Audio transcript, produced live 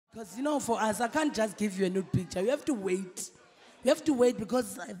Because, you know, for us, I can't just give you a nude picture. You have to wait. You have to wait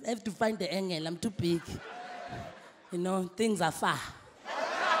because I have to find the angle. I'm too big. You know, things are far.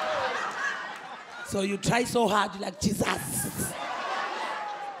 So you try so hard, you're like, Jesus.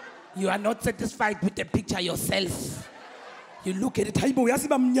 You are not satisfied with the picture yourself. You look at it,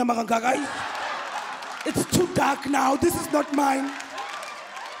 it's too dark now, this is not mine.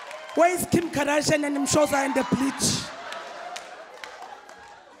 Where is Kim Kardashian and Mshosa and the bleach?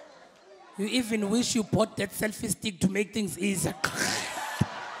 You even wish you bought that selfie stick to make things easier.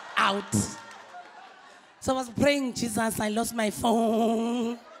 Out. So I was praying, Jesus, I lost my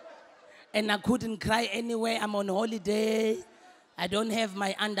phone. And I couldn't cry anywhere. I'm on holiday. I don't have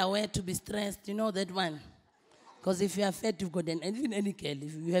my underwear to be stressed. You know that one? Because if you are fat, you've got even any girl.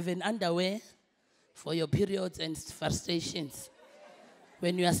 If you have an underwear for your periods and frustrations,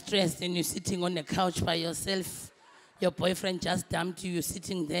 when you are stressed and you're sitting on the couch by yourself, your boyfriend just dumped you, you're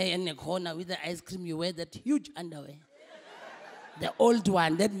sitting there in a corner with the ice cream, you wear that huge underwear. The old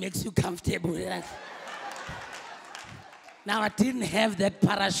one that makes you comfortable. Like, now I didn't have that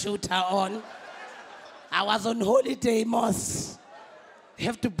parachute on. I was on holiday, Moss. You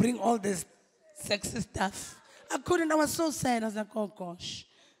have to bring all this sexy stuff. I couldn't, I was so sad. I was like, oh gosh,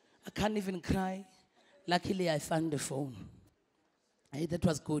 I can't even cry. Luckily, I found the phone. Hey, that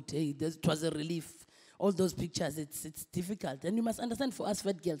was good. Hey, that was a relief. All those pictures, it's difficult. And you must understand, for us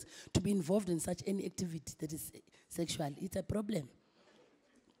fat girls, to be involved in such any activity that is sexual, it's a problem.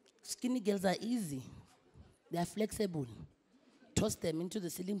 Skinny girls are easy. They are flexible. Toss them into the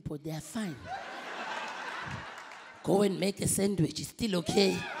ceiling pot, they are fine. Go and make a sandwich, it's still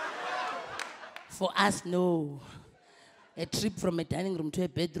okay. For us, no. A trip from a dining room to a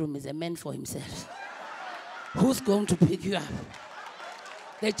bedroom is a man for himself. Who's going to pick you up?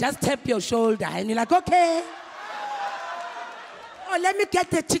 They just tap your shoulder and you're like, okay. Oh, let me get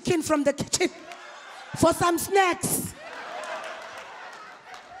the chicken from the kitchen for some snacks.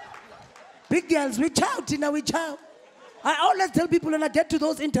 Big girls, reach out, reach out. I always tell people when I get to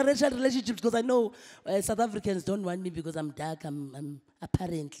those interracial relationships, because I know South Africans don't want me because I'm dark, I'm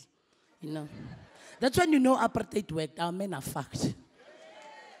apparently, you know. That's when you know apartheid worked. Our men are fucked.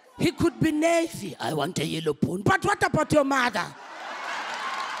 He could be Navy. I want a yellow bone. But what about your mother?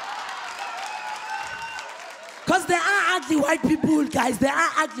 Because there are ugly white people, guys. There are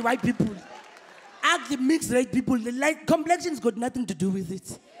ugly white people. Ugly mixed race people. Like, complexion's got nothing to do with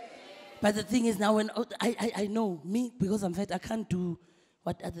it. But the thing is now, when I know, me, because I'm fat, I can't do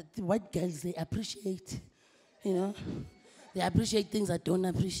what other white girls, they appreciate, you know. They appreciate things I don't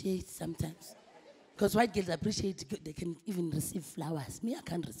appreciate sometimes. Because white girls appreciate, they can even receive flowers. Me, I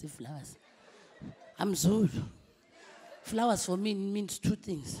can't receive flowers. I'm Zulu. Flowers for me means two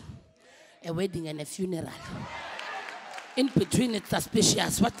things. A wedding and a funeral. In between, it's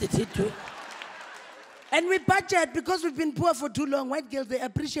suspicious. What did he do? And we budget because we've been poor for too long. White girls, they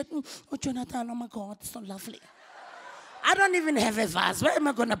appreciate, oh, Jonathan, oh my God, it's so lovely. I don't even have a vase. Where am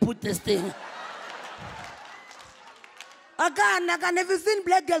I going to put this thing? Again, have you seen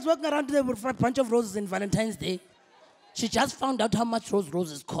black girls walking around there with a bunch of roses in Valentine's Day? She just found out how much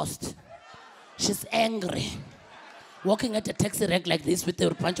roses cost. She's angry. Walking at a taxi rack like this with a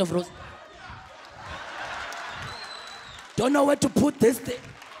bunch of roses. Don't know where to put this thing.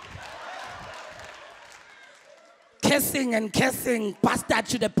 Cursing, bastard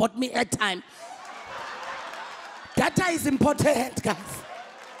should have bought me airtime. Data is important, guys.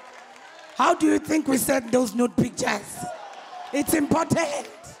 How do you think we send those nude pictures? It's important.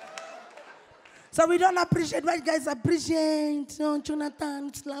 So we don't appreciate, white guys appreciate. Oh, Jonathan,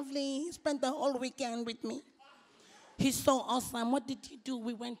 it's lovely. He spent the whole weekend with me. He's so awesome. What did he do?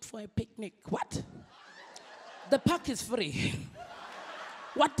 We went for a picnic. What? The park is free.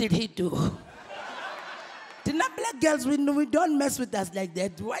 What did he do? The black girls, we don't mess with us like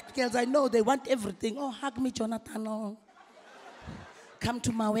that. White girls, I know, they want everything. Oh, hug me, Jonathan. Oh. Come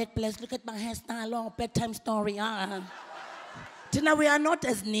to my workplace. Look at my hairstyle. Oh, bedtime story. Tina, we are not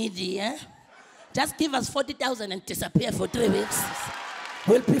as needy, eh? Just give us 40,000 and disappear for 3 weeks.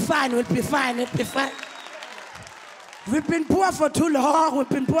 We'll be fine, we'll be fine, we'll be fine. We've been poor for too long. We've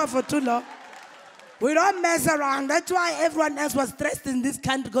been poor for too long. We don't mess around. That's why everyone else was stressed in this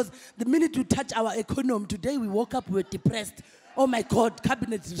country, because the minute we touch our economy, today we woke up, we were depressed. Oh my God,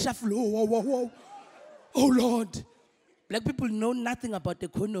 cabinet reshuffle. Oh, whoa, whoa. Oh Lord. Black people know nothing about the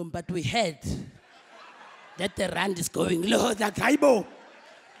economy, but we heard that the rand is going low.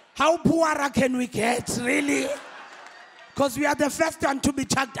 How poorer can we get, really? Because we are the first one to be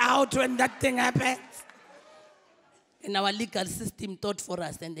chucked out when that thing happens. And our legal system thought for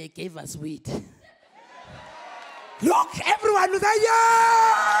us, and they gave us weed. Look, everyone was like,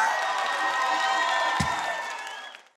 yeah!